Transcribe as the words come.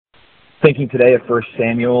Thinking today of 1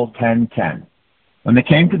 Samuel 10:10. When they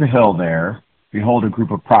came to the hill there, behold, a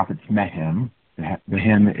group of prophets met him. The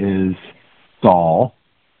him is Saul.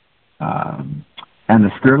 And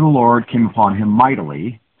the Spirit of the Lord came upon him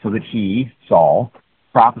mightily, so that he, Saul,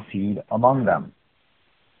 prophesied among them.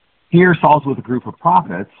 Here Saul's with a group of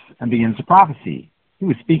prophets and begins to prophesy. He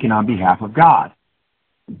was speaking on behalf of God.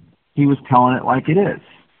 He was telling it like it is.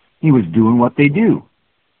 He was doing what they do.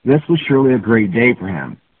 This was surely a great day for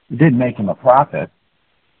him. It didn't make him a prophet.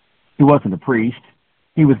 He wasn't a priest.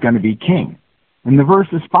 He was going to be king. In the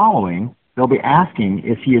verses following, they'll be asking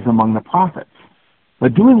if he is among the prophets.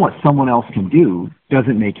 But doing what someone else can do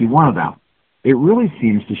doesn't make you one of them. It really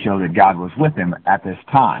seems to show that God was with him at this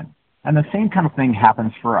time. And the same kind of thing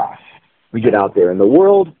happens for us. We get out there in the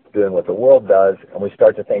world, doing what the world does, and we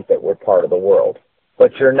start to think that we're part of the world.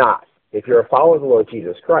 But you're not. If you're a follower of the Lord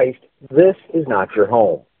Jesus Christ, this is not your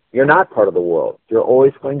home. You're not part of the world. You're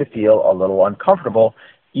always going to feel a little uncomfortable,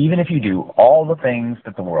 even if you do all the things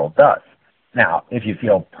that the world does. Now, if you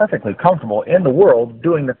feel perfectly comfortable in the world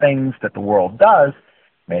doing the things that the world does,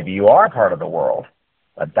 maybe you are part of the world.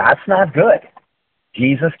 But that's not good.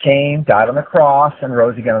 Jesus came, died on the cross, and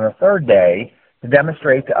rose again on the third day to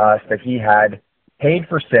demonstrate to us that he had paid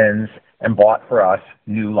for sins and bought for us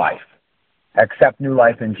new life. Accept new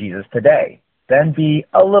life in Jesus today. Then be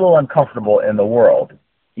a little uncomfortable in the world.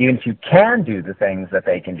 Even if you can do the things that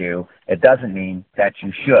they can do, it doesn't mean that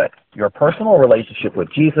you should. Your personal relationship with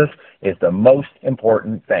Jesus is the most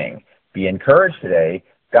important thing. Be encouraged today.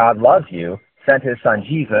 God loves you, sent his son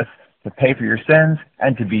Jesus to pay for your sins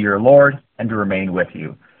and to be your Lord and to remain with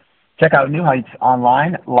you. Check out New Heights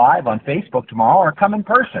online live on Facebook tomorrow, or come in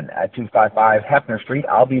person at 255 Hefner Street.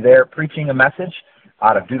 I'll be there preaching a message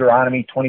out of Deuteronomy 20.